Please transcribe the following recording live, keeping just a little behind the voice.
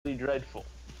dreadful.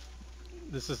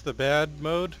 This is the bad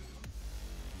mode?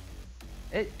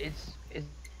 It's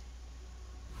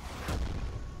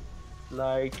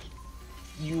like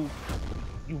you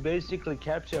basically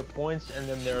capture points and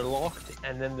then they're locked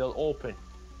and then they'll open,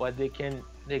 but they can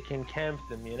camp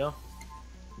them, you know.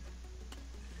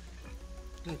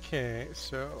 Okay,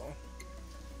 so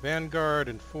Vanguard,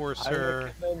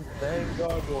 Enforcer, I recommend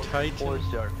Vanguard or Titan.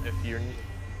 Enforcer if you're.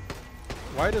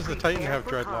 Why does the Titan Prepare have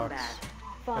for dreadlocks? combat.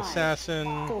 5,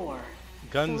 Assassin, 4,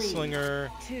 Gunslinger,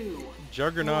 3, 2,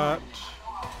 Juggernaut.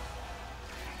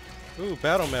 Ooh,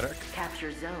 Battle Medic.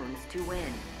 capture zones to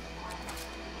win.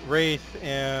 Wraith,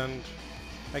 and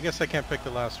I guess I can't pick the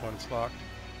last one, it's locked.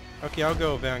 Okay, I'll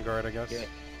go Vanguard, I guess. Okay.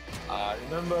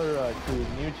 Remember to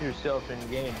mute yourself in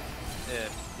game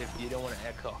if you don't want to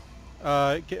echo.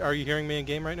 Are you hearing me in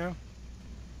game right now?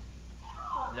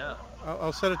 No.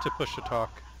 I'll set it to push to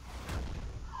talk.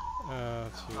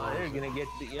 Let's see. They're gonna get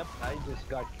the. Yep, I just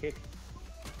got kicked.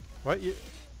 What? You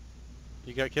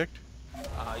got kicked?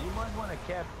 You might want to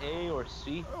cap A or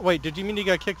C. Wait, did you mean you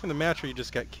got kicked from the match or you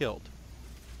just got killed?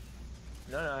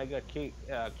 No, I got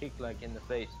kicked like in the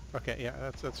face. Okay, yeah,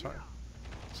 that's fine.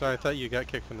 So I thought you got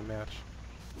kicked from the match.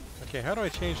 Okay, how do I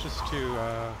change this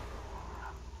to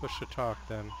push to talk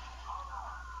then?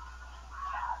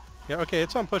 Yeah, okay,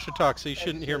 it's on push to talk, so you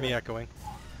shouldn't hear me echoing.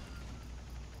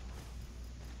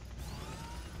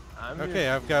 Okay,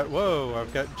 I've got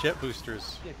jet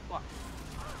boosters. Shit, fuck.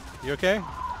 You okay?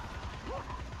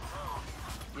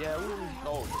 Yeah,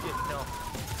 oh shit, no.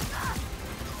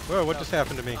 Whoa, what just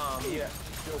happened to me? Yeah,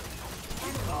 so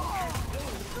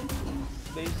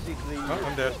basically, Oh,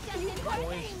 I'm dead.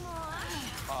 points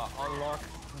unlock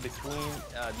between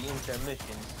the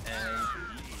intermissions, and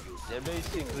they're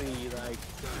basically like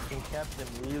you can cap them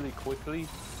really quickly,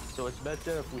 so it's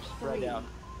better if we spread 3, out.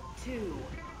 2,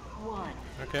 1.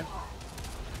 Okay.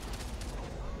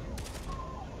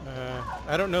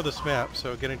 I don't know this map,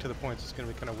 so getting to the points is going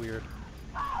to be kind of weird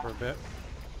for a bit.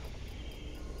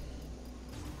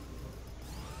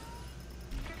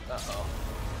 Uh-oh.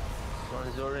 This one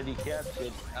is already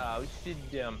captured. We should,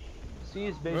 C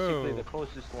is basically the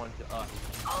closest one to us.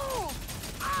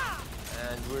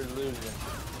 And we're losing.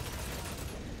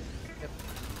 Yep.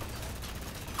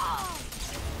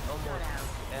 Almost.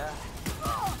 Yeah.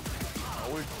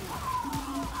 We're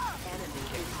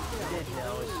dead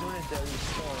now. As soon as I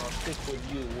respawn, I'll stick with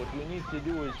you. What we need to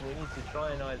do is we need to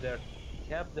try and either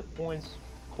cap the points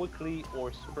quickly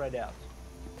or spread out.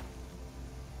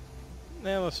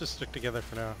 Nah, let's just stick together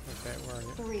for now. Okay, where are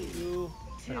you? 3, 2,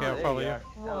 Okay, I'll follow you.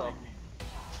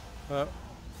 1.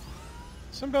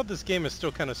 Something about this game is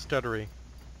still kind of stuttery.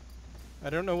 I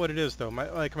don't know what it is though.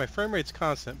 My frame rate's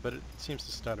constant, but it seems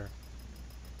to stutter.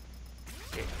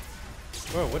 Okay.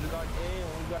 Whoa, what We did... got A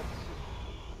and we got C.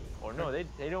 Or no,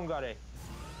 they don't got A.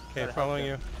 Okay, following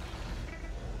you.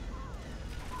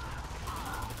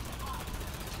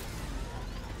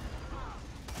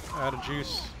 Out of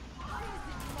juice.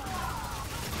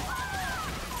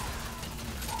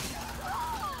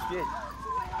 Shit.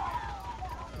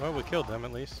 Well, we killed them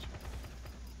at least.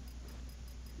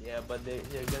 Yeah, but they're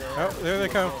gonna. Oh, there they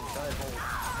come.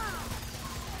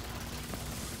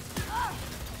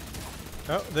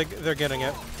 Oh, they're getting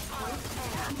it.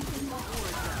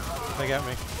 They got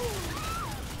me.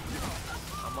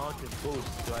 I'm out of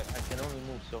boost, so I can only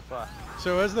move so far.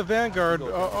 So as the Vanguard,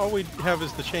 all we have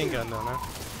is the chain gun though, no?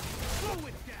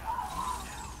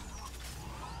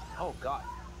 Oh god.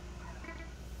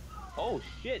 Oh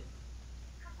shit.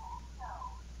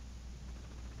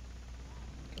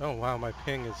 Oh wow, my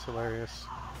ping is hilarious.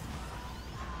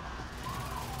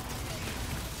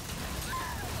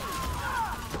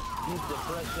 Keep the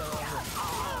pressure on them.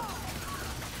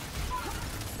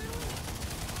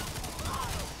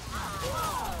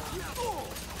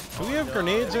 Do we have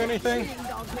grenades or anything?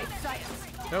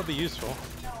 That would be useful.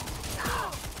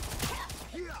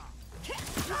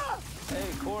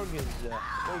 Hey, Korg is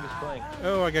playing.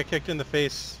 Oh, I got kicked in the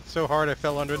face so hard I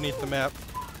fell underneath the map.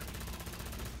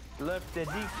 Left the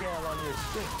decal on your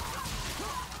stick.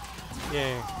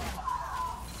 Yay.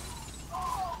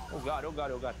 Oh god, oh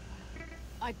god, oh god.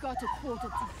 I've got a quota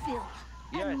to fill,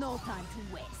 Yes. and no time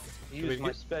to waste. Use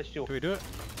my special. Do we do it?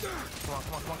 Come on,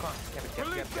 come on, come on, come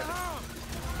on. Get it.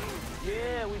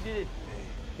 Yeah, we did it.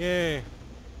 Yay.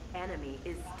 Enemy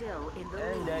is still in the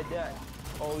And lead. that.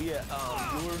 Oh yeah,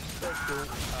 your special,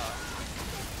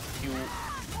 you,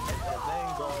 as a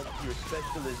Vanguard, your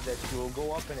special is that you will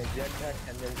go up in a jetpack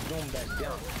and then zoom back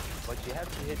down. But you have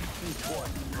to hit Q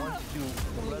twice. Once to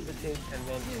levitate and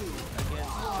then again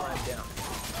slide down.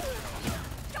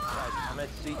 Right, I'm at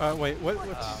C. Wait,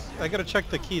 what's... I gotta check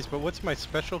the keys, but what's my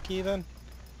special key then?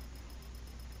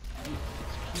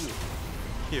 Q.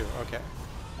 Q, okay.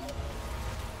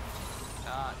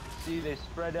 See, they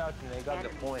spread out and they got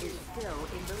Enemy the points. is still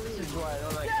in the This lead. is why I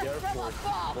don't like Air Force.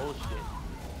 It's bullshit.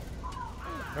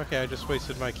 Okay, I just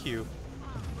wasted my Q.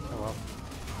 Oh well.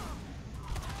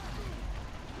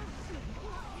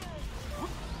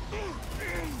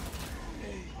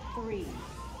 Three,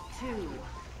 two,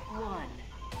 one.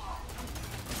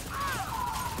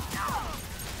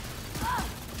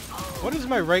 What does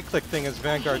my right click thing as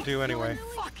Vanguard do anyway?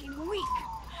 Fucking weak.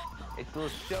 It will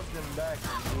shove them back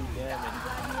and do damage.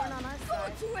 Go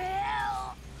to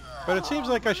hell. But it seems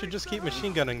like I should just keep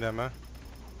machine gunning them, huh?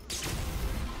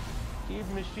 Keep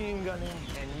machine gunning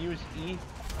and use E.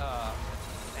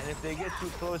 And if they get too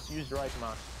close, use right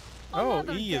mouse. Oh,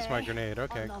 Another E is my day, grenade.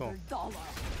 Okay, cool. another dollar.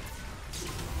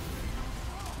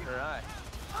 Alright.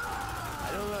 I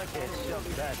don't like it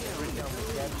shoved back every time we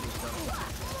capture something.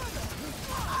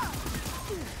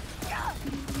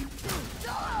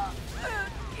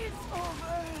 It's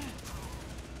over.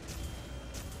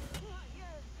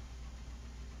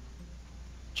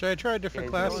 Should I try a different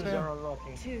class those now? are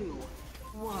unlocking. 2,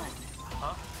 1.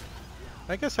 Huh?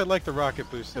 I guess I'd like the rocket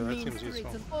boost The though. That mean seems spirits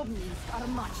useful. of omnis are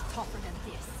much tougher than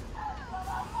this.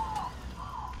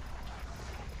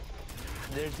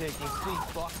 They're taking 3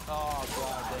 fuck. Oh,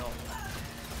 god damn.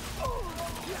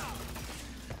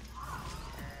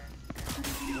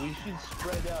 We should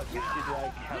spread out. We should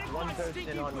like have one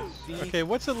person on the C. Okay,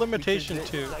 what's the limitation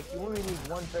because to? like you only need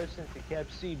one person to cap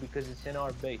C because it's in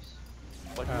our base.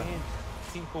 But we need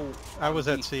people. I was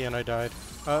at C and I died.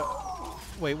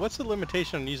 Wait, what's the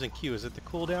limitation on using Q? Is it the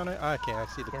cooldown? Okay, I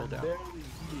see the Can cooldown. barely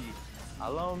see.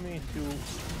 Allow me to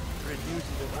reduce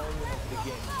the volume of the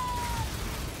game.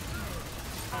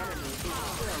 Enemy is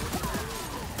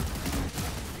still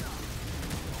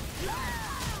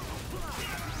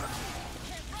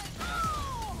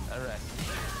Alright.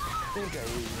 I think I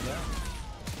read it now.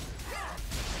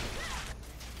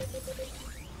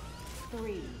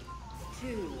 3, 2,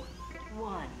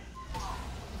 1.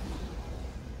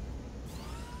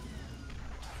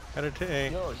 Headed to A.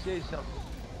 Yo, say something.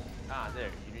 Ah, there.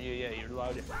 Yeah, you're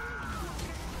louder.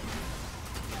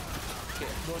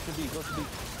 Okay, go to B, go to B.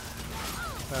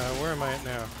 Where am I at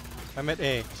now? I'm at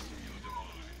A.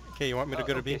 Okay, you want me to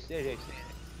go to Okay, B? stay there, stay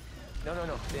there.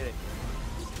 No, stay there.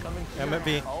 Coming to I'm at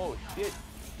B. Oh shit.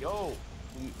 Yo,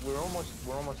 we're almost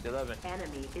 11.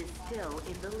 Enemy is still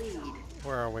in the lead.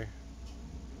 Where are we?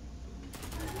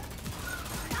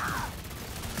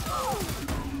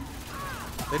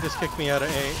 They just kicked me out of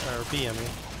A, or B, I mean.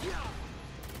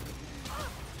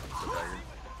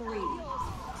 3, 2.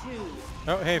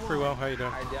 Oh, hey, Freewell, how you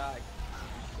doing? I died.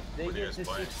 They What get is to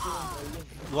play? 16.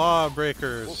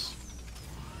 Lawbreakers.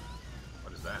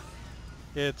 What is that?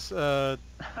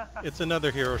 It's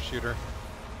another hero shooter,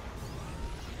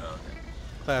 Oh, okay.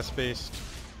 class-based.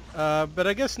 But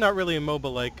I guess not really a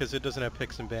MOBA-like because it doesn't have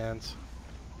picks and bans.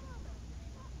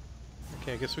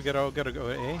 Okay, I guess we gotta go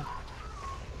to A.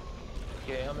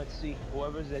 Okay, I'm at C.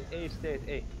 Whoever's at A, stay at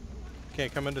A. Okay,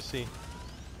 come into C.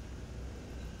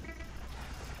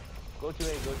 Go to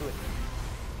A, go to A.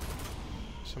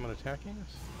 Someone attacking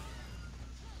us?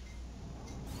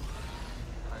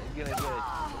 You're gonna get it. You're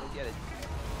gonna get it.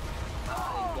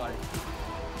 Ah, you got it.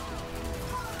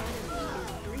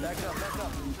 Back up, back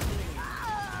up.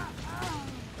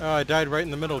 Oh, I died right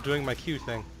in the middle doing my Q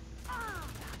thing.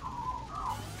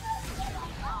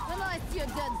 When I see a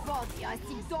dead body, I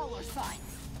see dollar signs.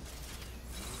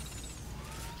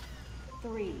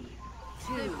 3,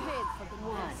 2, They paid for the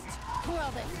 1. rest.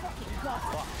 Well, they fucking got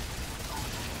it.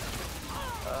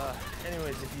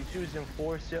 Anyways, if you choose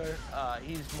Enforcer,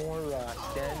 he's more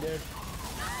standard,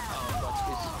 but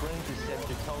his sprint is set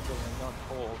to toggle and not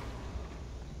hold.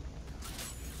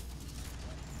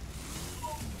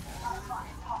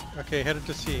 Okay, headed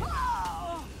to C.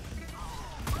 Oh,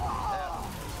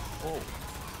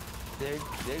 they're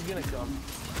gonna come.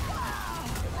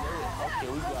 Okay,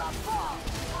 we got it.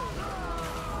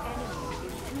 Enemy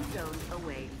is 2 zones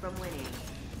away from winning.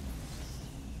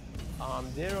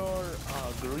 There are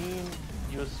green.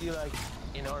 You'll see like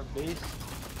in our base.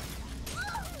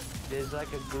 There's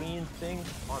like a green thing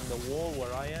on the wall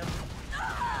where I am.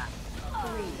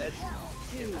 3, That's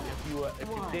 2, if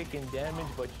you're taking damage,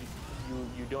 but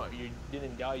you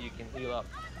didn't die, you can heal up.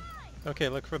 Okay,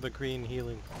 look for the green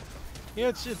healing. Yeah,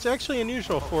 it's actually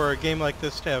unusual for a game like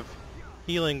this to have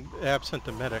healing absent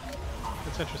the medic.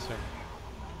 It's interesting.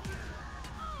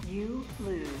 You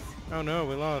lose. Oh no,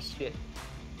 we lost. Shit.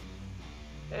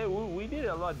 Hey, we did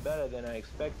a lot better than I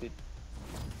expected.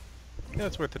 Yeah,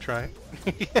 it's worth a try.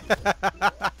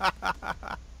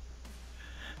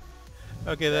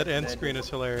 Okay, that end screen is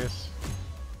hilarious.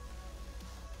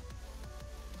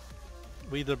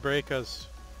 We the breakers.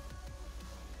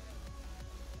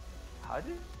 How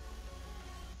did?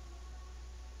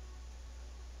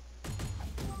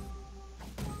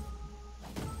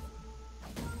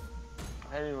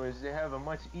 Anyways, they have a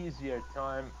much easier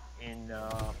time in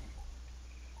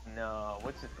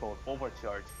what's it called?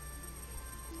 Overcharge.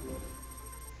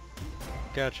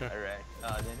 Gotcha.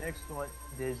 Alright, the next one,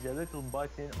 there's a little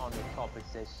button on the top, it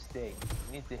says stay.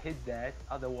 You need to hit that,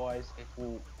 otherwise it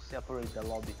will separate the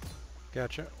lobby.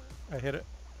 Gotcha. I hit it.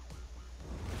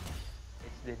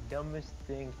 It's the dumbest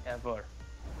thing ever.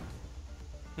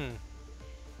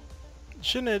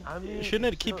 Shouldn't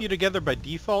it keep you together by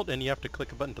default and you have to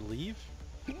click a button to leave?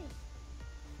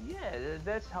 Yeah,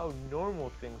 that's how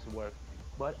normal things work.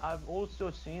 But I've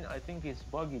also seen, I think it's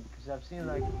buggy, because I've seen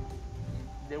like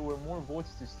there were more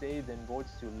votes to stay than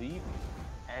votes to leave,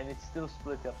 and it still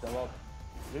split up the lobby.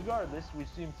 Regardless, we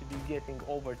seem to be getting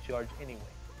overcharged anyway.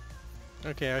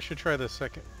 Okay, I should try the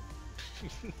second.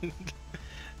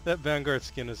 That Vanguard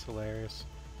skin is hilarious.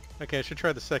 Okay, I should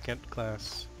try the second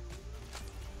class.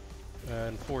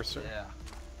 Enforcer. Yeah.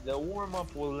 The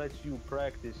warm-up will let you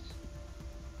practice.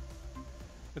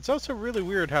 It's also really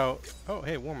weird how... Oh,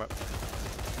 hey, warm-up.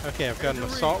 Okay, I've got an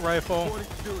assault rifle.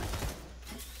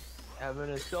 Have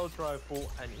an assault rifle,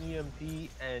 an EMP,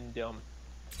 and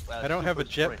I don't have a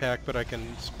super sprint. jetpack, but I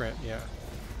can sprint, yeah.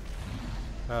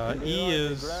 And E there are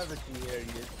the is... gravity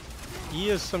areas. E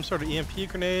is some sort of EMP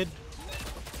grenade,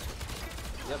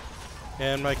 Yep.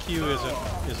 and my Q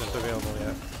isn't available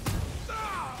yet.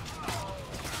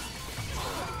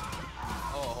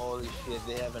 Oh, holy shit,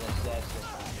 they have an assassin.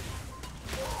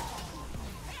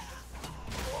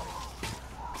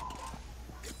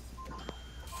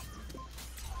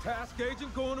 Task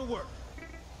agent going to work.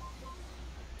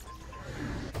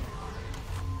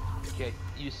 Okay,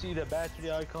 you see the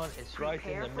battery icon? It's right in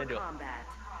Prepare the for middle. combat.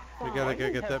 We gotta go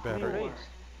get that Have three battery. rings.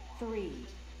 3,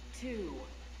 2,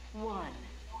 1.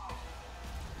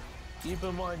 Keep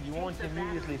in mind, you won't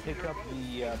immediately pick up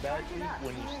the battery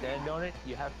when you stand on it.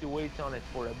 You have to wait on it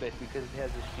for a bit because it has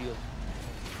a shield.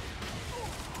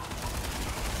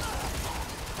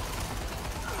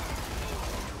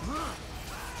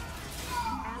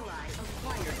 Ally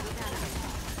acquired the battery.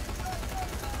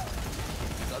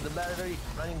 Got the battery,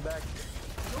 running back.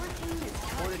 Your team is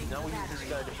Hold it, charging now the we just battery.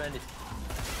 gotta defend it.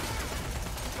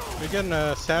 We get an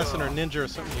assassin or ninja or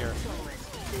something here.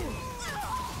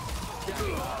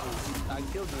 I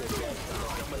killed the assassin, but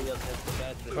somebody else has the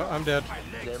battery. Oh, I'm dead.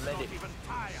 They're medic.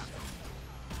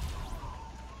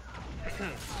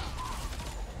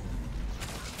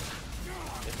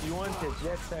 If you want the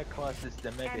jetpack class, it's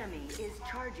the medic. Enemy is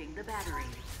charging the battery.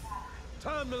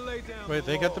 Time to lay down. Wait,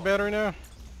 they got the battery now?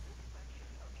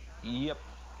 Yep.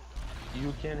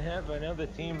 You can have another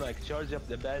team like charge up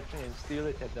the battery and steal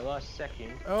it at the last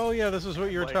second. Oh yeah, this is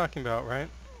what you were Wait. talking about, right?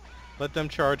 Let them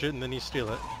charge it and then you steal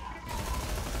it.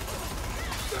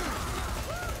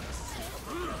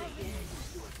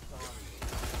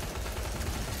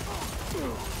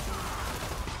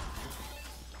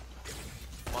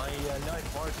 My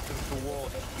knife marks into wall.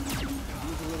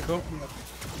 Cool.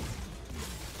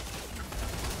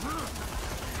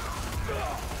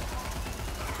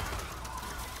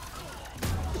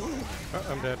 Oh,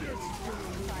 I'm dead.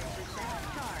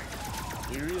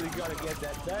 We really gotta get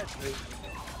that battery.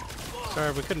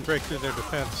 Sorry, we couldn't break through their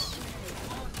defense.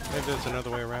 Maybe there's another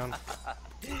way around.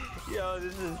 Yo,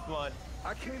 this is fun.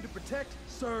 I came to protect,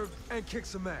 serve, and kick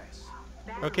some ass.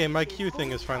 Okay, my Q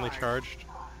thing is finally charged.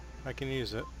 I can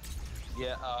use it.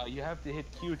 Yeah, you have to hit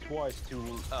Q twice to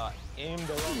aim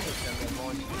the rocket and then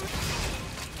launch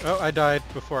it. Oh, I died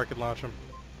before I could launch them.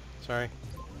 Sorry.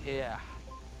 Yeah.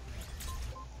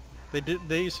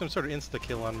 They used some sort of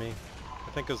insta-kill on me.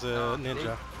 I think it was a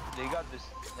ninja. They got this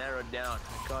narrowed down.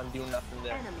 I can't do nothing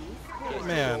there. Enemy Okay,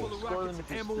 Man. Full of score rockets,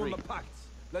 limit is ammo in 3. my pockets.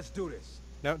 Let's do this.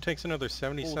 Now it takes another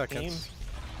 70 Full seconds.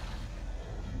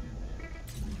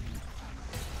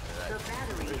 The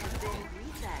battery has been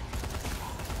reset.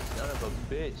 Son of a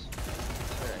bitch.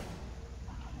 Alright.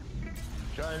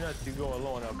 Try not to go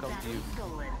alone, I'll come to you. Battery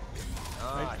stolen.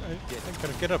 Ah, shit. I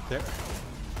gotta get up there.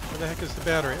 Where the heck is the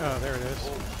battery? Oh, there it is.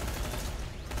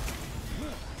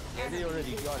 Yeah, they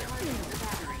already got it. Charging the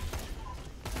battery.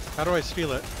 How do I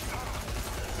steal it?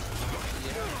 You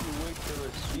have to wait till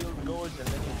the shield goes and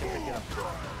then you can pick it up.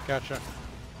 Gotcha.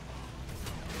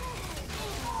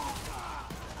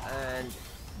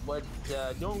 But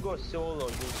don't go solo, you'll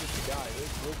just die.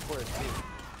 Wait for a team.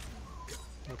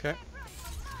 Okay.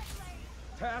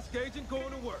 Task agent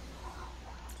going to work.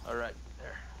 Alright,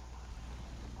 there.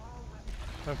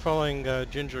 I'm following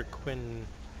Ginger Quinn.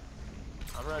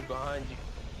 I'm right behind you.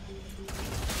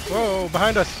 Whoa,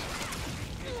 behind us!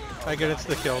 I get it's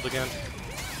the killed again.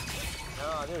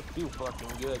 No, they're too fucking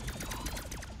good.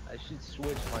 I should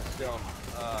switch myself.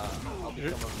 I'll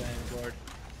become a Vanguard.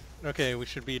 Okay, we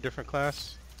should be a different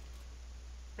class.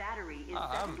 Battery is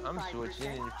I'm 75%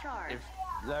 switching. charged. If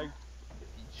like,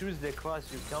 choose the class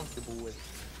you're comfortable with.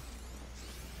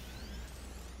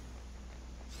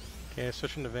 Okay,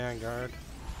 switching to Vanguard.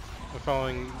 We're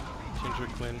following Ginger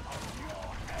Quinn.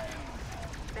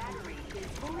 Battery is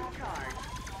fully charged.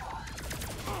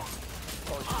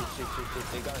 Oh shit,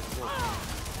 they got it full.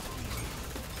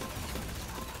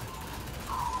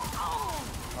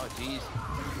 Oh jeez.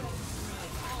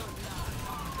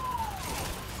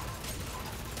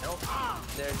 Nope,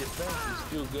 their defense is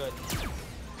too good.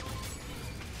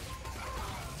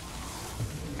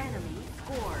 Enemy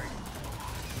scored.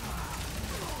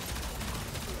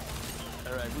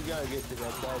 Alright, we gotta get to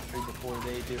that battery before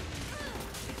they do.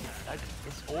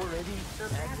 It's already The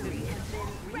battery active. has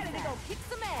been Ready to go reset. kick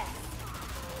some ass.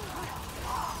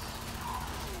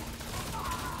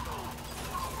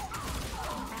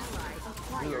 Ally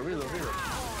acquired. Reload.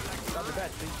 Got the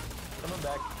battery. Coming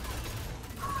back.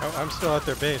 Oh, I'm still at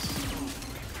their base.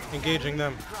 Engaging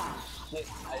them. Shit,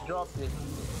 I dropped it.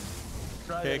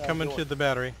 Try Okay, it out coming door. to the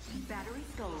battery. Battery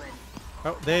stolen.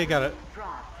 Oh, they got it.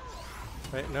 Dropped.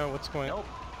 Wait, no, what's going on? Nope.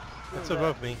 It's Screw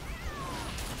above me.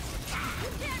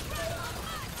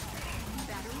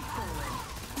 Battery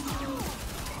stolen.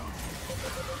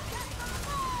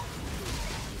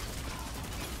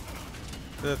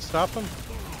 Did that stop him?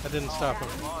 I didn't stop him.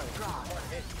 Come on.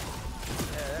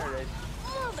 Yeah, there it is.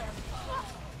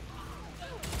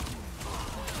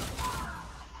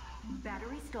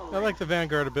 Battery stolen. I like the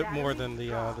Vanguard a bit more than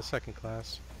the second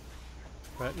class.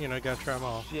 But, you know, you gotta try them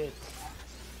all. Shit.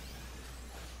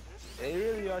 They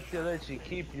really ought to let you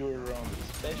keep your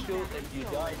special if you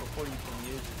die before you can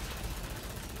use it.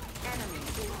 Enemy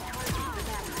is charging the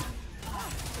battery.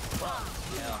 Well,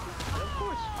 yeah. And of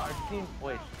course, our team.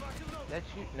 Wait, that's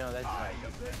you? No, that's right.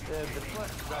 The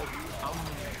plus, like,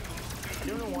 I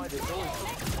don't know why there's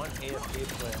always one AFK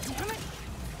player.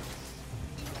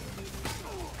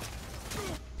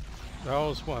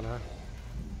 Always one, huh?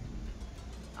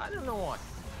 I don't know why.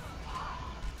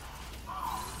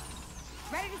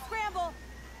 Ready to scramble.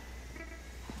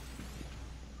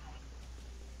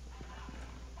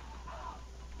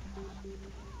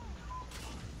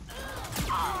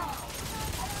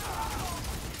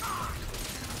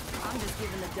 I'm just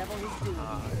giving the devil his due.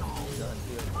 Done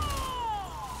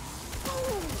good.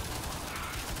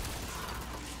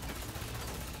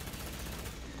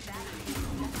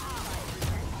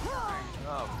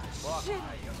 Oh, fuck.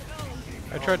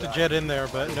 I tried to jet in there,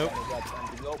 but nope. I got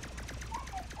time to go.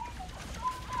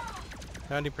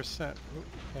 90%.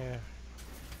 Yeah.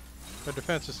 Their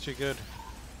defense is too good.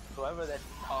 Whoever that.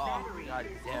 Oh, Battery god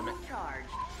is damn it. fully charged.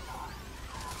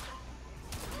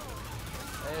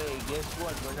 Hey, guess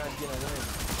what? We're not gonna win.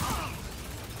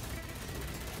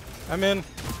 I'm in,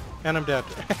 and I'm dead.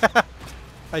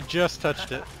 I just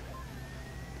touched it.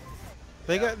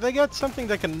 They got something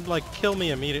that can like kill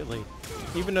me immediately,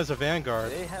 even as a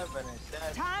Vanguard. They have an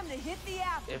assassin. Time to hit the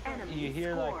apple. If Enemy you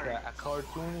hear like scored. a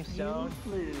cartoony sound,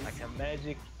 lose. like a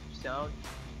magic sound,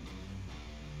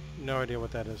 No idea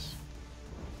what that is.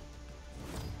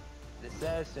 the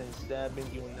assassin stabbing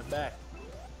you in the back.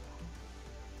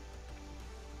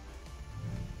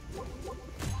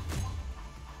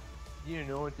 You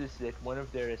notice that one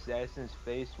of their assassin's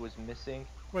face was missing?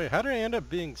 Wait, how did I end up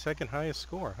being second highest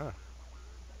score, huh?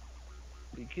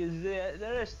 Because the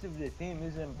rest of the team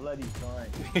isn't bloody fine.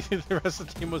 The rest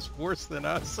of the team was worse than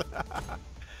us.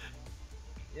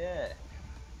 Yeah.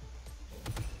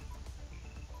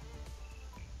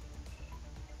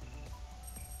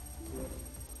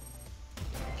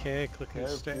 Okay, click and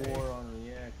stay. Therefore on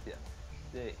react, yeah.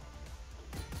 Stay.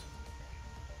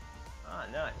 Ah,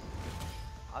 nice.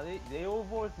 They all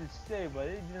voted to stay, but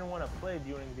they didn't want to play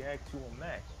during the actual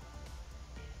match.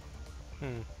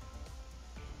 Hmm.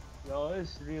 No,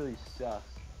 this really sucks.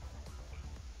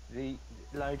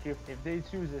 Like if they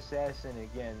choose assassin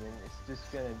again, then it's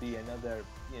just gonna be another,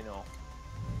 you know.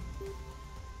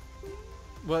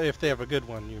 Well, if they have a good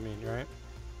one, you mean, right?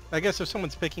 I guess if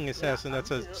someone's picking assassin,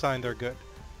 that's a sign they're good.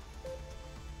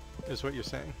 Is what you're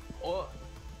saying. Or,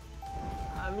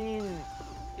 I mean,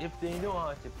 if they know how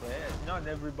to play it, not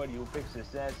everybody who picks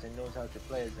assassin knows how to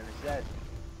play as an assassin.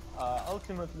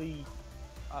 Ultimately,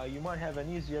 you might have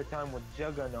an easier time with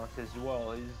Juggernaut as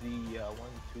well. Is the 1,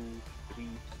 2, 3,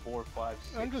 4, 5,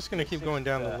 6. I'm just gonna keep sixth, going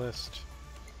down the list.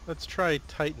 Let's try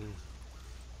Titan.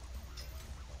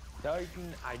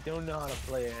 Titan, I don't know how to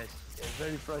play as. It's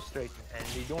very frustrating, and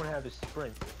they don't have a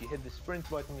sprint. If you hit the sprint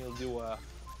button, you'll do a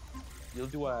you'll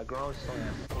do a ground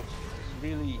slam, which is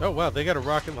really Oh wow, they got a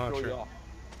rocket throw you launcher. off.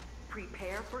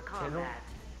 Prepare for combat.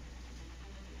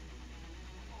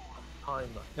 Time.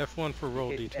 F1 for roll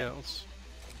Hit details.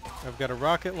 I've got a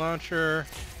rocket launcher.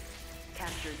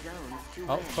 Capture zones to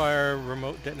Alt win. fire,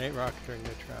 remote detonate rocket during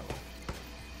mid travel.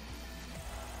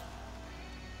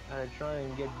 Gotta try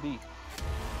and get beat.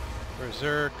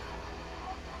 Berserk.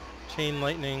 Chain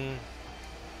lightning.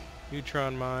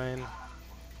 Neutron mine.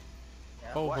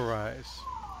 Yeah, what? Pulverize.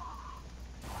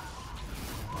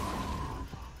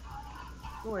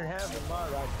 2.5 in my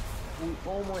right. We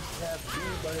almost have B,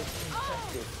 but it's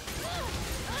infected.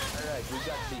 Alright, we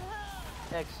got B.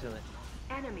 Excellent.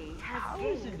 Enemy has How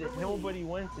is gained it the that lead. nobody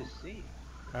went to C?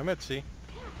 I'm at C.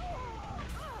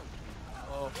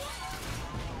 Oh.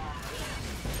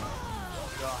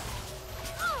 God.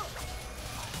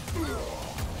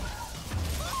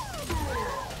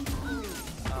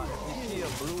 If you see a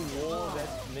blue wall,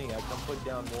 that's me. I can put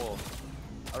down walls.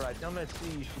 Alright, I'm at C.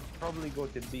 You should probably go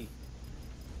to B.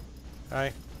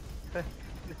 Hi.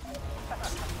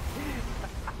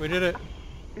 We did it.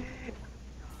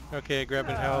 Okay,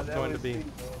 grabbing health, that going to was B. sweet,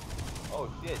 man. Oh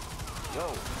shit.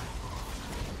 Yo.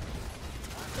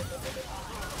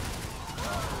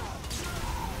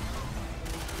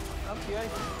 Okay.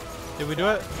 Did we do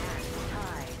it?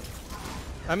 Tied.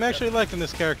 I'm actually liking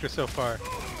this character so far.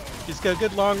 He's got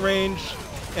good long range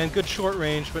and good short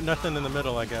range, but nothing in the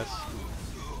middle, I guess.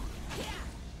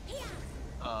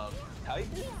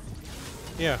 Titan?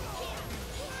 Yeah.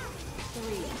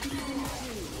 3, 2,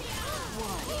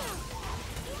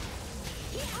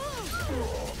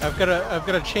 1. I've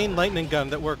got a chain lightning gun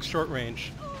that works short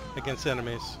range against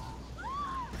enemies.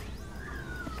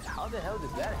 How the hell did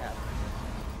that happen?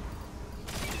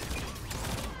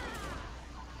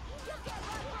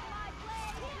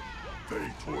 They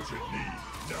tortured me.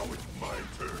 Now it's my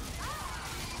turn.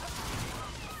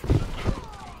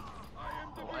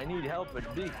 Oh, I need help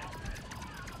at B.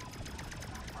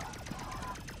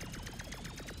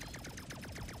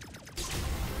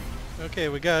 Okay,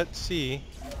 we got C.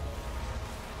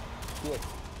 Shit.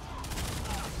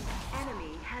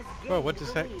 Enemy has gained Whoa, what does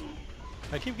the that- lead.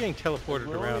 I keep getting teleported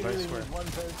We around, I only swear. need one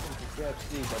person to grab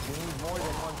C, but we need more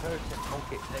than one person.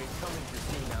 Okay, they're coming to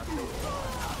C now, so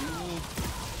we need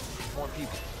more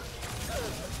people.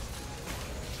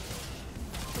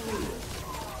 3, 2,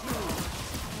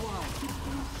 1.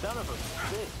 Son of a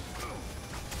bitch.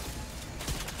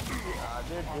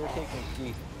 They're taking C.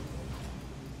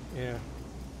 Yeah.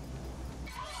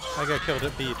 I got killed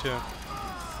at B too.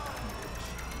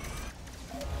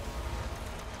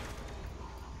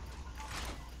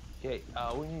 Okay,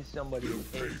 we need somebody in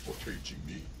Pay A. for caging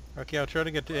me. Okay, I'll try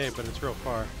to get to A, but it's real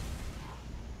far.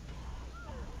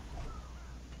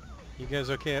 You guys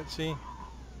okay at C?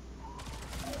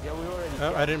 Yeah, we already.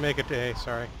 Oh, I didn't make it to A,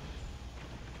 sorry.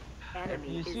 If Enemy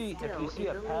you is see still a in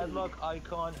the padlock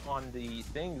icon on the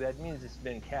thing, that means it's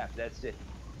been capped. That's it.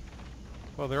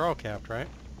 Well, they're all capped, right?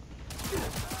 Well,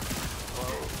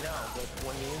 no, but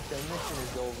when the intermission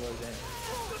is over, then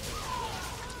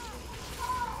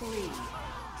 3,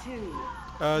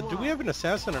 2. Do we have an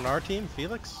assassin on our team,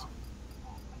 Felix?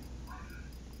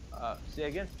 say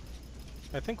again.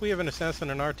 I think we have an assassin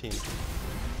on our team.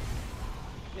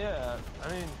 Yeah,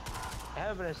 I mean,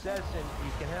 have an assassin.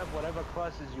 You can have whatever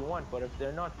classes you want, but if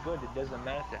they're not good, it doesn't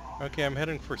matter. Okay, I'm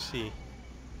heading for C.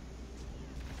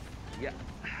 Yeah.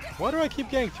 Why do I keep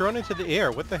getting thrown into the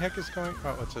air? What the heck is going?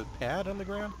 Oh, it's a pad on the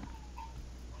ground?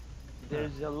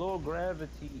 There's a low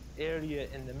gravity area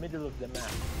in the middle of the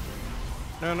map.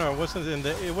 No, it wasn't in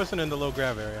the low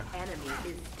grav area. Enemy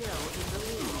is still in the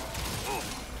lead.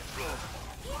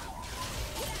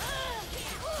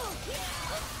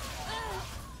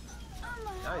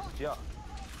 Nice job.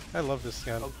 I love this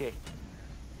gun. Okay.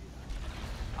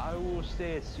 I will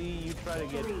stay at C. You try to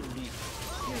get 3, B.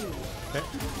 2. Okay.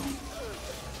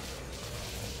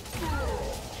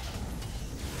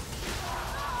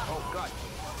 Oh God.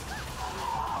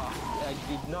 I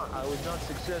did not. I was not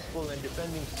successful in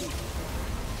defending C.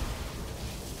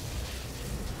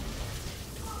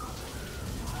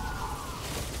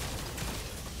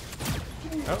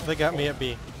 Oh, they got me at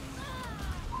B.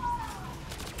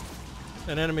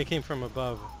 An enemy came from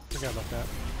above. Forgot about that.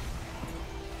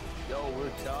 Yo, we're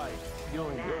tied.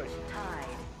 Doing good. Match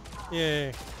tied. Yay.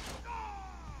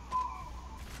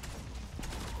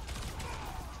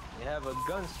 You have a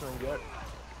gunslinger.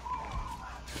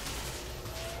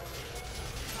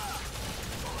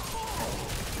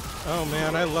 Oh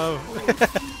man, I love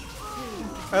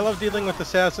I love dealing with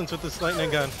assassins with this lightning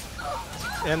gun.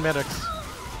 And medics.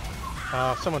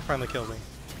 Someone finally killed me.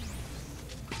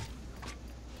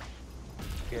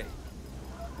 Okay.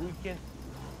 we can...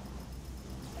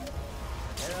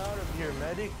 Get out of here,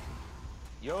 medic.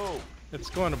 Yo. It's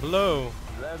going to blow.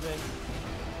 11.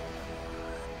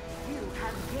 You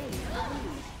have gained the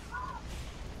lead.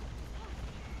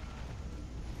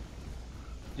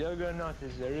 Juggernaut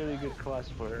is a really good class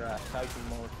for Titan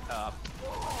mode, Nerf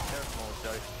mode,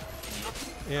 sorry.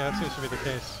 Yeah, that seems to be the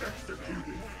case.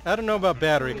 I don't know about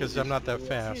battery because I'm not that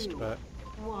fast, 2, but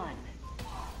 1.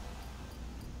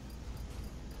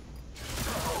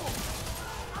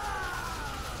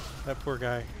 that poor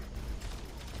guy.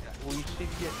 We should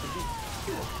get to be.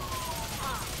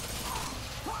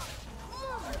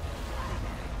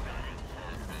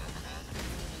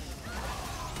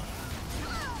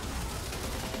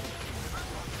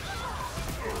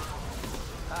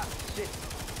 Ah, shit.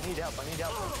 I need help, I need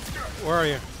help. Where are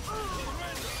you?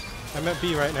 I'm at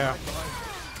B right now.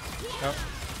 Oh.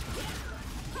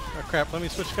 Oh crap, let me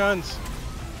switch guns.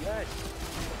 Yes.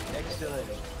 Excellent.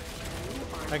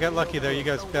 I got lucky there, you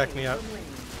guys backed me up.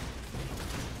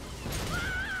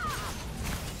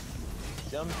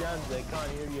 Sometimes I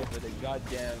can't hear you for the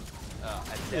goddamn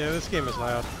attack. Yeah, this game is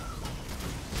loud. 3,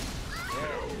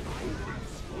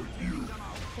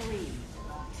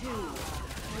 2,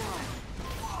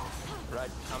 1.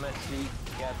 Right, I'm at C,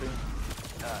 Captain.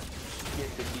 Get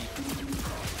to B.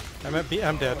 I'm at B,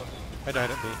 I'm dead. I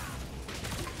died at B.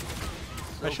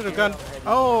 I should have Okay, gone... I'll head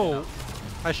Oh! out.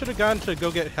 I should have gone to go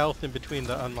get health in between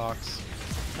the unlocks.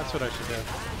 That's what I should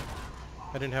have.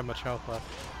 I didn't have much health left.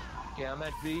 Okay, I'm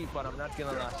at B, but I'm not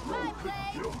gonna last.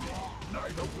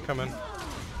 Come in.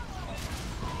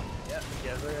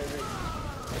 Yeah, very.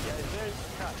 Yeah, there's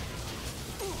cut.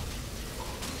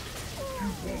 You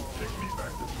won't take me back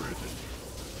to prison.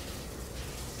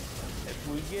 If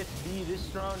we get B this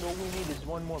round, all we need is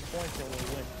one more point and we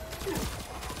win.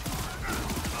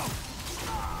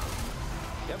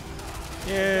 Yep.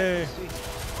 Yay! See. You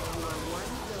are 1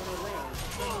 zone away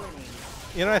from winning.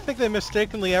 You know, I think they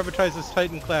mistakenly advertised this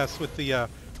Titan class with the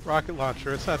rocket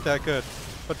launcher. It's not that good.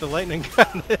 But the lightning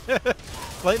gun...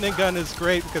 lightning gun is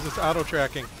great because it's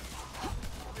auto-tracking. 3,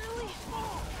 2,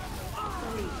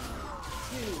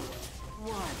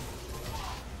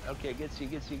 1. Okay, get C.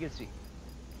 That's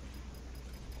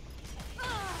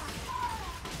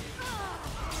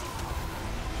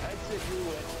it, you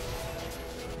win.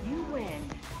 You win.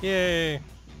 Yay!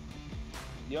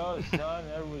 Yo, son,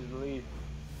 that was the lead.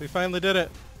 We finally did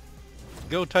it.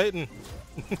 Go Titan!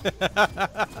 Look.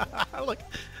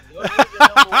 Yo, you're the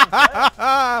 #1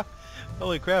 player.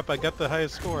 Holy crap! I got the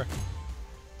highest score.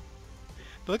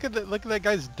 Look at that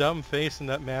guy's dumb face and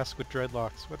that mask with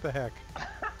dreadlocks. What the heck?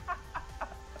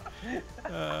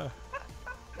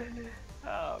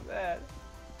 Oh man.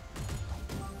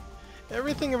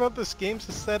 Everything about this game's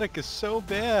aesthetic is so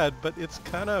bad, but it's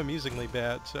kind of amusingly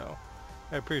bad. So,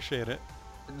 I appreciate it.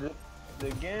 The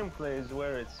gameplay is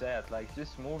where it's at. Like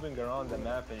just moving around the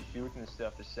map and shooting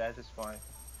stuff is satisfying.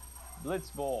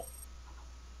 Blitzball.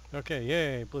 Okay,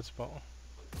 yay, Blitzball.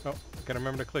 Oh, gotta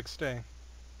remember to click stay.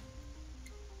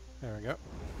 There we go.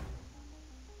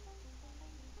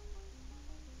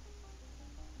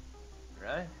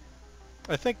 Right?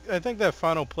 I think that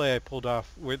final play I pulled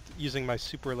off with using my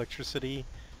super electricity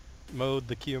mode,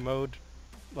 the Q mode,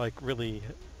 like really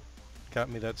got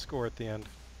me that score at the end.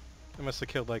 I must have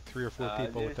killed like 3 or 4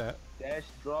 people with that. Dash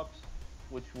drops,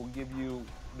 which will give you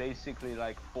basically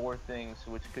like 4 things,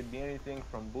 which could be anything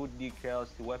from boot decals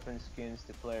to weapon skins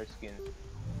to player skins.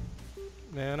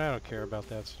 Man, I don't care about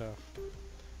that stuff.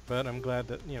 But I'm glad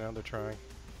that, you know, they're trying.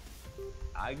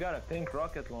 I got a pink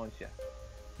rocket launcher.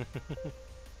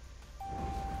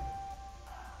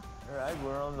 Alright,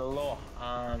 we're on the law.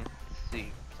 Let's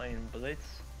see, playing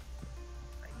Blitz.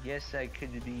 I guess I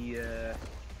could be,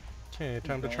 Okay,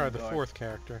 time to try the 4th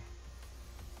character.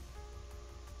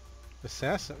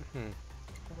 Assassin.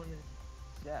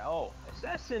 Yeah, oh,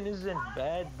 Assassin isn't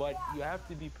bad, but you have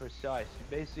to be precise.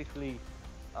 Basically,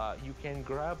 you can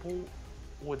grapple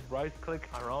with right click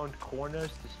around corners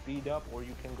to speed up, or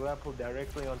you can grapple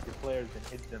directly onto players and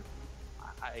hit them.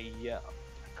 I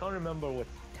can't remember what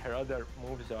her other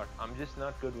moves are. I'm just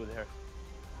not good with her.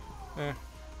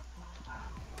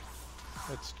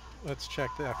 Let's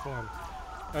check the F1.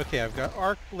 Okay, I've got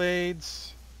arc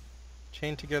blades,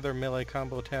 chain together melee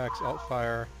combo attacks, alt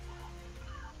fire,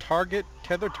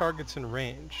 tether targets in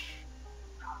range.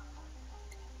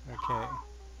 Okay,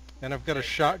 and I've got a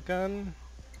shotgun.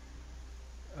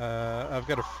 I've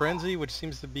got a frenzy, which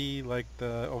seems to be like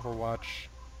the Overwatch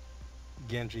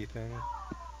Genji thing.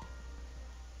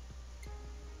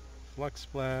 Flux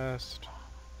blast.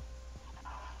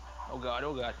 Oh god,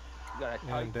 oh god. You gotta type.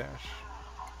 And dash.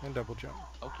 And double jump.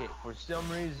 Okay, for some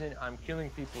reason, I'm killing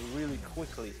people really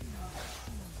quickly.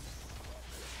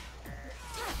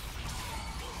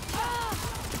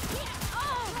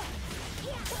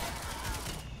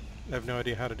 I have no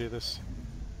idea how to do this.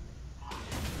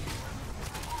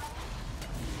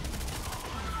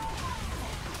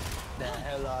 The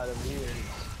hell out of here,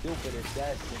 stupid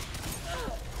assassin.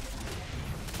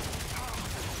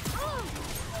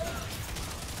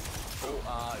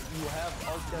 Oh, you have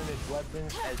alternate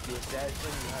weapons as the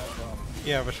assassin. You have,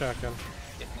 Yeah, I have a shotgun.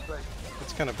 it's like,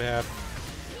 It's kind of bad.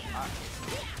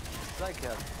 it's like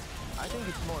a, I think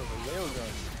it's more of a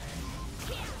railgun.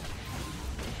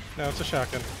 No, it's a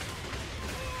shotgun.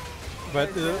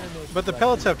 But the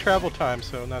pellets have travel time,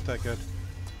 so not that good.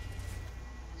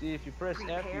 See, if you press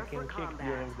F, you Prepare can for kick combat.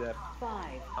 during the 5,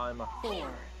 timer. 4,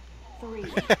 3,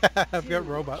 I've got 2,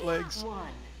 robot legs. 1.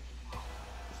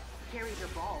 Carry the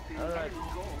ball through the Alright. enemy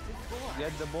goal to score.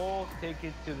 Get the ball, take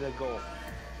it to the goal.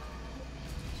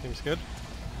 Seems good.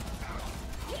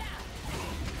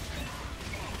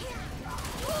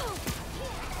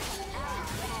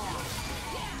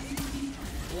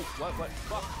 Ooh, what,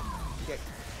 fuck. Okay.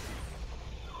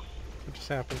 What just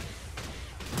happened?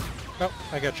 Oh,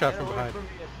 I got shot from Get away behind. from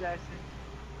the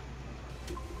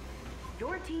assassin.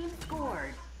 Your team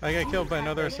scored. I got killed by You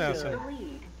another have taken assassin. the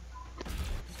lead.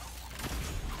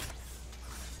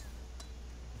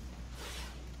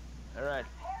 Alright.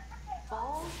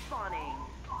 Ball spawning.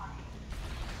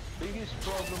 Biggest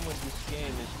problem with this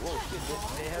game is, whoa, shit,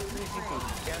 they have 3 people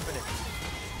camping it.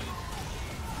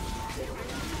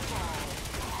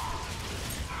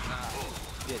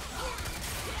 Shit.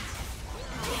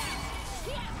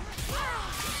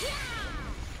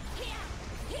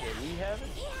 Okay, we have it?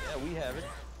 Yeah, we have it.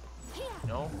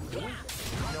 No? Do we?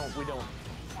 No, we don't.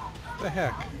 The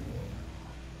heck?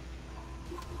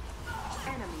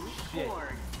 Enemy Shit.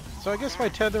 scored. So I guess by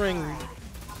tethering...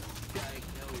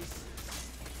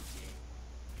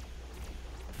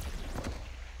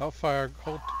 I'll fire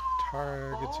hold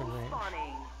targets in Ball range.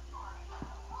 spawning.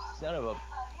 Son of a...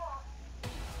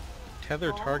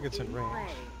 Tether Ball targets in range. play.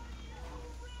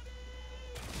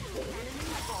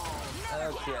 Enemy ball.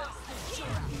 Okay.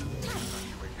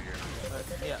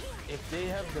 Yeah, if they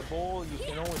have the ball, you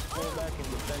can always pull back and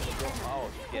defend the ball.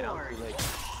 Oh, get out too late.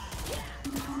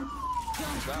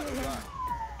 Got it.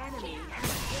 Enemy has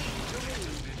taken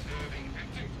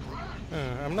the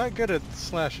lead. I'm not good at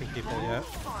slashing people yet.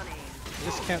 Spawning. I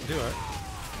just can't do it.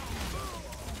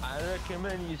 I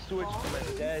recommend you switch from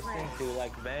assassin to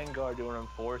like Vanguard or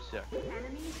Enforcer.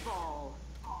 Enemy ball.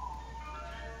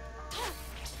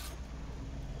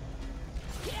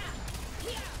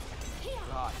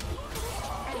 God,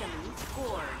 Enemy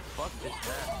scored. fuck this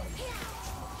map.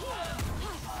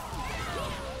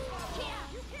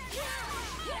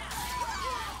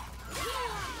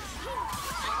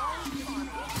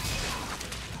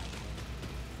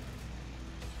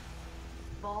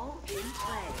 Ball in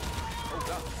play. Oh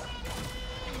god.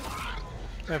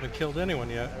 I haven't killed anyone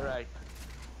yet. Alright.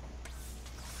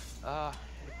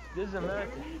 Doesn't matter.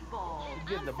 Enemy ball.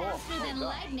 You get the ball. Faster than Oh, God.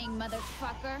 lightning,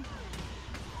 motherfucker.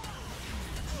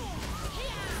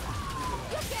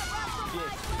 You can't run from my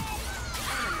blade.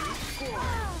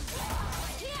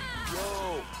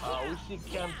 Yo, we should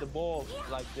camp the ball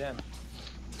like them.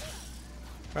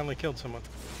 Finally killed someone.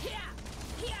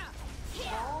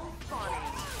 Ball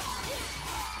spawning.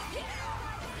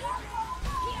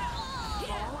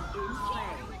 Ball in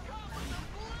play.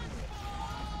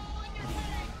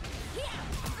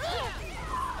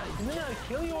 Didn't I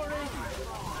kill you already?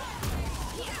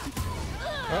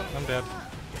 Oh, I'm dead.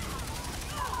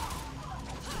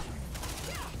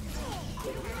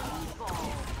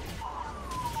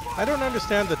 I don't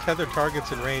understand the tether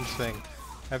targets in range thing.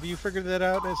 Have you figured that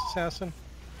out as assassin?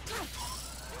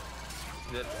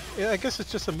 Yeah, I guess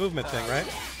it's just a movement thing, right?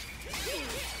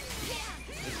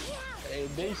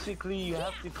 Basically, you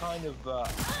have to kind of, you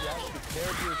have to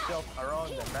curve yourself around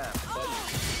the map.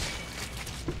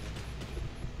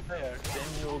 There, then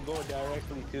you'll go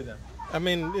directly to them. I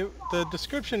mean, the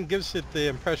description gives it the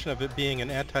impression of it being an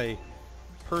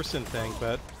anti-person thing,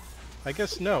 but I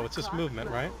guess no, it's just movement,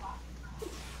 right?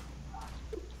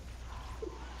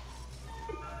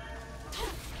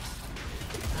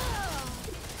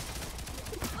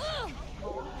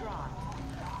 Ball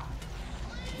dropped.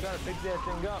 You gotta pick that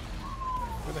thing up.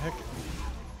 Where the heck?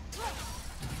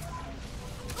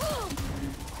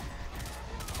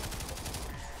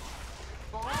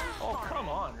 Ball Oh, spawning. come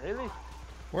on, really?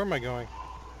 Where am I going?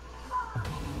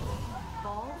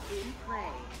 Ball in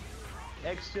play.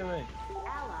 Excellent.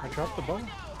 I Ally dropped the ball.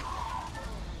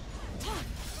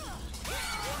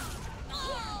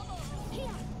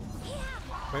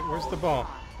 Wait, where's the ball?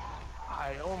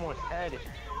 I almost had it.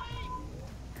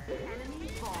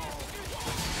 Enemy ball.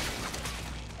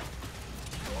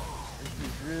 This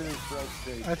is really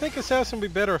frustrating. I think Assassin would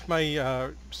be better if my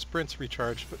sprints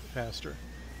recharged faster.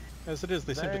 As it is,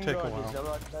 they seem to take a Vanguard is a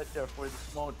while. lot better for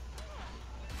this mode.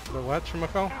 The what,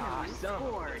 Shimako? Enemy son.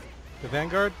 scored. The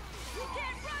Vanguard?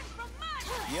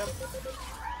 Yep.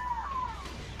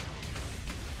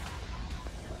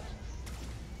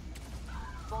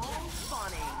 Ball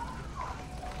spawning.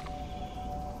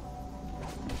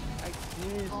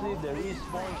 Seriously, the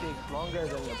respawn takes longer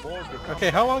than the ball to come. Okay,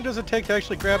 how long does it take to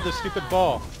actually grab this stupid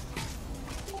ball?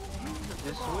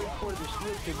 Just wait for the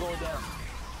shield to go down.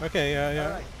 Okay, yeah.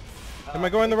 Alright. Am I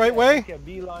going the right way? Take a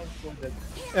beeline for the...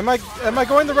 Am I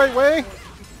going the right way?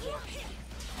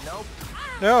 Nope.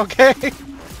 No, okay.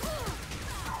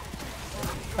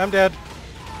 I'm dead.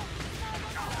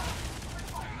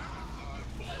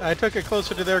 I took it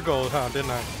closer to their goal, huh, didn't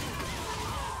I?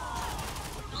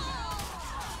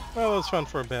 Well, it was fun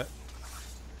for a bit.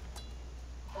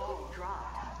 Ball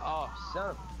dropped. Oh,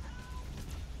 son.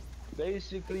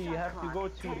 Basically, you have to go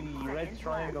to the red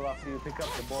triangle after you pick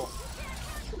up the ball.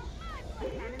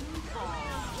 Enemy ball.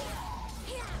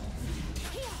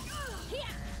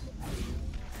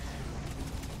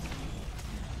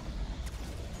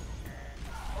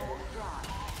 Ball dropped.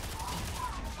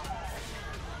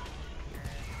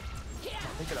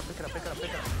 Pick it up, pick it up, pick it up, pick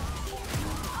it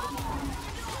up.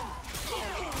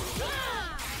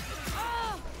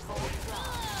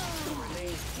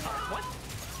 What?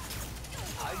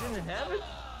 I didn't have it?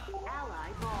 Ally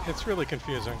ball. It's really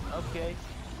confusing. Okay,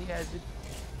 he has it.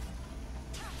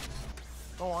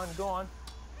 Go on, go on.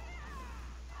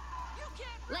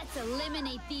 Let's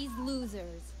eliminate these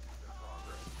losers.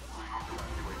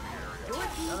 Your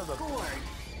team Son of a- scored.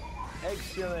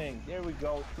 Excellent. There we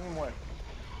go. Teamwork.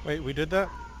 Wait, we did that?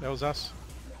 That was us?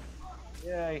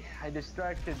 Yeah, I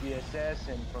distracted the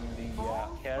assassin from the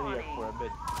carrier for a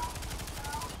bit.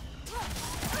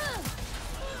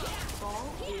 Ball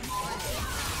in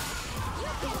play.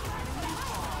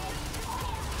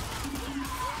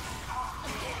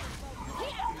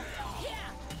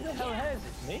 Who the hell has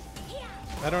it? Me?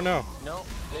 I don't know. No,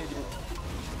 they do.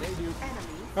 They do. Enemy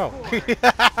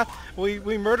Oh.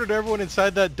 we murdered everyone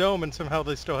inside that dome and somehow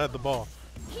they still had the ball.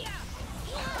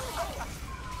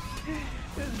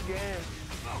 This game.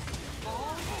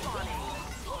 ball spawning.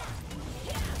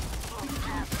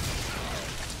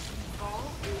 Ball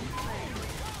in play.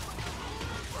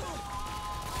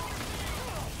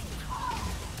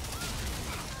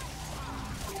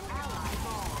 Ally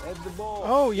ball. At the ball.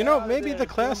 Oh, you know, Get out of maybe there, the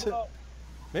class... Simba.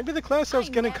 Maybe the class I was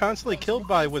getting constantly killed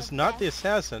by was not the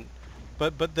assassin,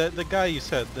 but the guy you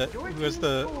said that was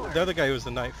the other guy who was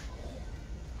the knife.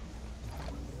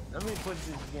 Let me put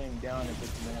this game down a bit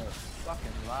more. It's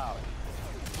fucking loud.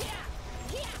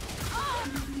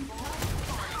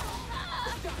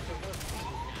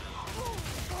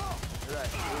 Right,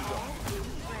 here we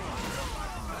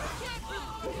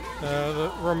go.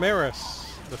 The Ramirez,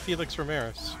 the Felix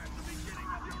Ramirez.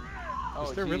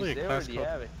 Oh, there really a they class already called-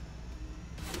 have it.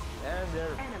 And they're,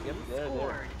 yep, Enemy they're scored.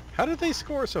 there. How did they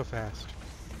score so fast?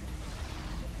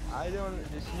 I don't,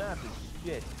 this map is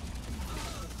shit.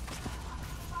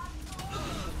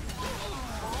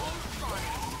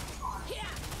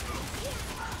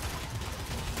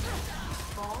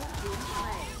 Ball in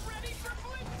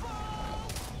play.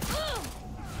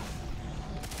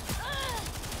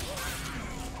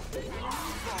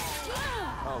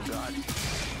 Oh god.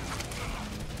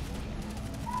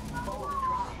 Ball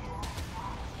dropped.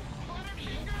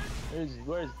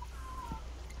 Where's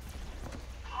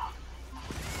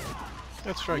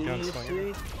Let's try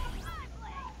gunslinger. see?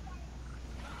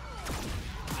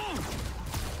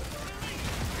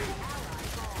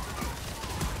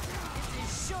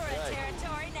 Right.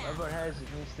 Whoever has it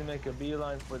needs to make a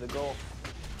beeline for the goal.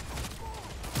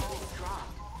 Ball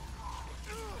dropped.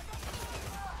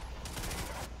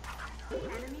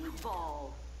 Enemy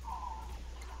ball.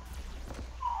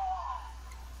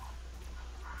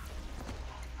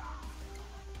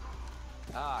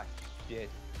 Ah, shit.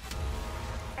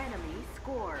 Enemy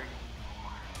scored.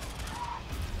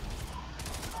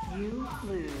 You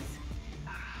lose.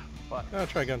 Fuck. I'll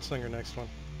try gunslinger next one.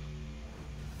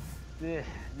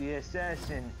 The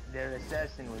assassin, their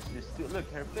assassin was just too,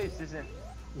 look, her face isn't,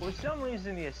 for some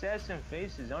reason the assassin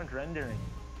faces aren't rendering.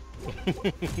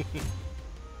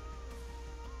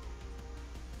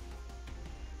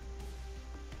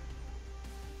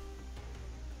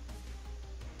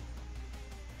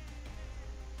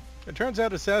 It turns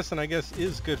out assassin, I guess,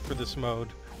 is good for this mode,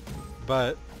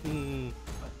 but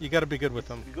You gotta be good with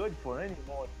them. It's good for any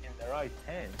mode in the right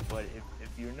hands, but if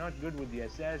you're not good with the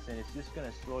assassin, it's just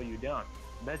gonna slow you down.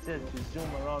 Better to zoom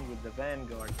around with the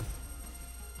Vanguard.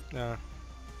 Yeah,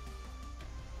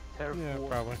 Terror yeah, 4.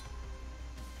 probably.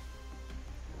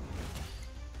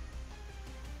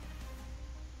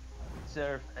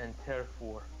 Seraph and Terror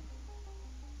 4.